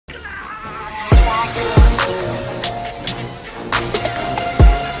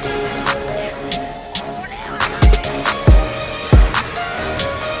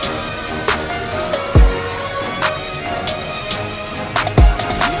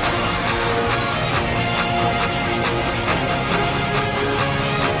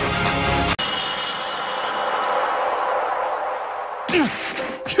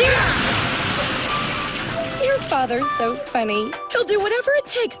father's so funny. He'll do whatever it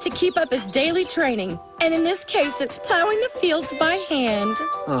takes to keep up his daily training. And in this case, it's plowing the fields by hand.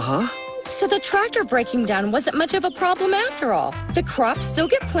 Uh-huh. So the tractor breaking down wasn't much of a problem after all. The crops still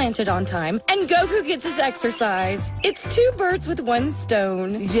get planted on time, and Goku gets his exercise. It's two birds with one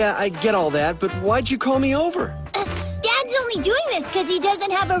stone. Yeah, I get all that, but why'd you call me over? Dad's only doing this because he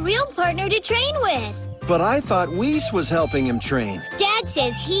doesn't have a real partner to train with. But I thought Whis was helping him train. Dad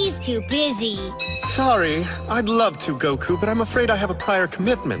says he's too busy. Sorry, I'd love to, Goku, but I'm afraid I have a prior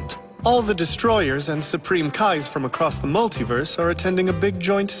commitment. All the destroyers and Supreme Kais from across the multiverse are attending a big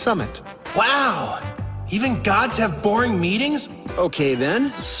joint summit. Wow! Even gods have boring meetings? Okay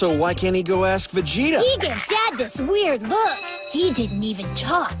then, so why can't he go ask Vegeta? He gave Dad this weird look. He didn't even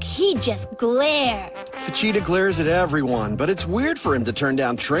talk, he just glared. Vegeta glares at everyone, but it's weird for him to turn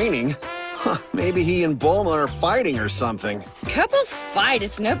down training. Huh, maybe he and Bulma are fighting or something. Couples fight,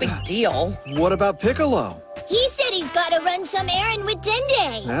 it's no big deal. What about Piccolo? He said he's got to run some errand with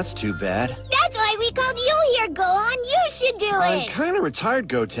Dende. That's too bad. That's why we called you here, Gohan. You should do it. I'm kind of retired,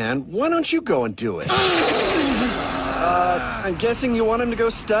 Goten. Why don't you go and do it? I'm guessing you want him to go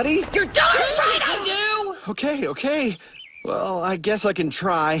study? You're darn right I do! Okay. Well, I guess I can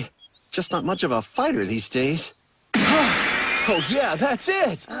try. Just not much of a fighter these days. Oh yeah, that's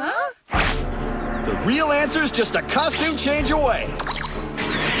it! Huh? The real answer's just a costume change away.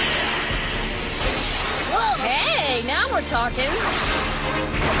 Whoa. Hey, now we're talking.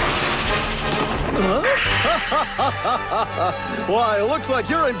 Why, it looks like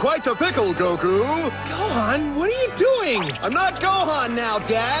you're in quite the pickle, Goku. Gohan, what are you doing? I'm not Gohan now,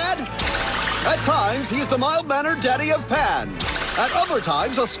 Dad. At times, he's the mild-mannered daddy of Pan. At other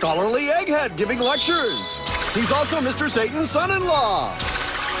times, a scholarly egghead giving lectures. He's also Mr. Satan's son-in-law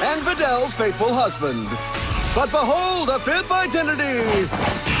and Videl's faithful husband. But behold, a fifth identity!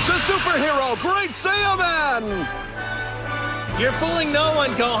 The superhero Great Saiyaman! You're fooling no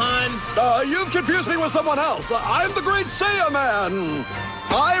one, Gohan. You've confused me with someone else. I'm the Great Saiyaman.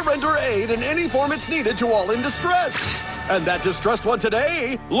 I render aid in any form it's needed to all in distress. And that distressed one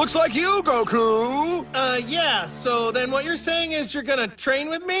today looks like you, Goku. Yeah, so then what you're saying is you're gonna train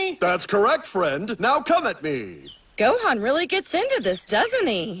with me? That's correct, friend. Now come at me. Gohan really gets into this, doesn't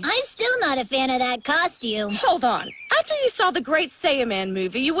he? I'm still not a fan of that costume. Hold on. After you saw the Great Saiyaman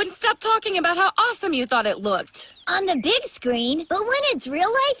movie, you wouldn't stop talking about how awesome you thought it looked. On the big screen, but when it's real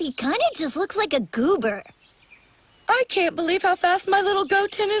life, he kind of just looks like a goober. I can't believe how fast my little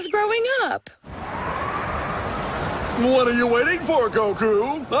Goten is growing up. What are you waiting for,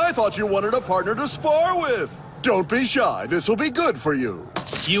 Goku? I thought you wanted a partner to spar with. Don't be shy. This will be good for you.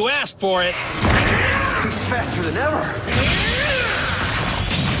 You asked for it. He's faster than ever.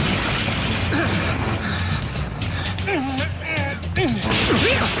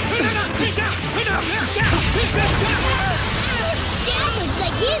 Dad looks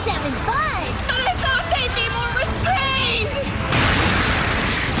like he's having fun. But I thought they'd be more restrained!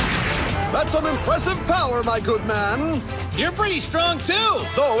 That's some impressive power, my good man. You're pretty strong, too.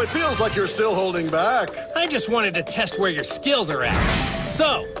 Though it feels like you're still holding back. I just wanted to test where your skills are at.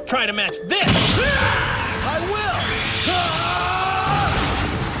 So, try to match this. I will!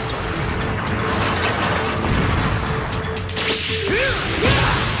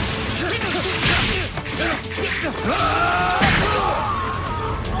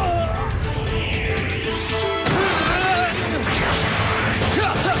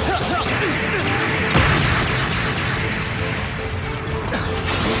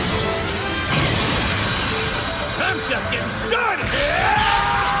 I'm just getting started!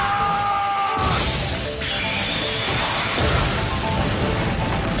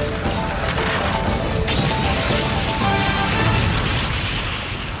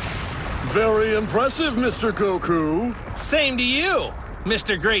 Very impressive, Mr. Goku. Same to you,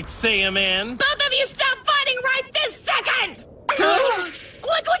 Mr. Great Saiyaman. Both of you stop fighting right this second!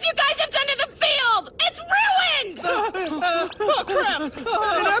 Look what you guys have done to the field! It's ruined! Oh, crap!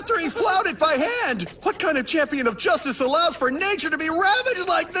 And after he plowed it by hand, what kind of champion of justice allows for nature to be ravaged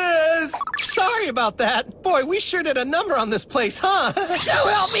like this? Sorry about that. Boy, we sure did a number on this place, huh? So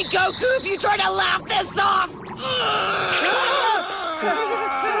help me, Goku, if you try to laugh this off!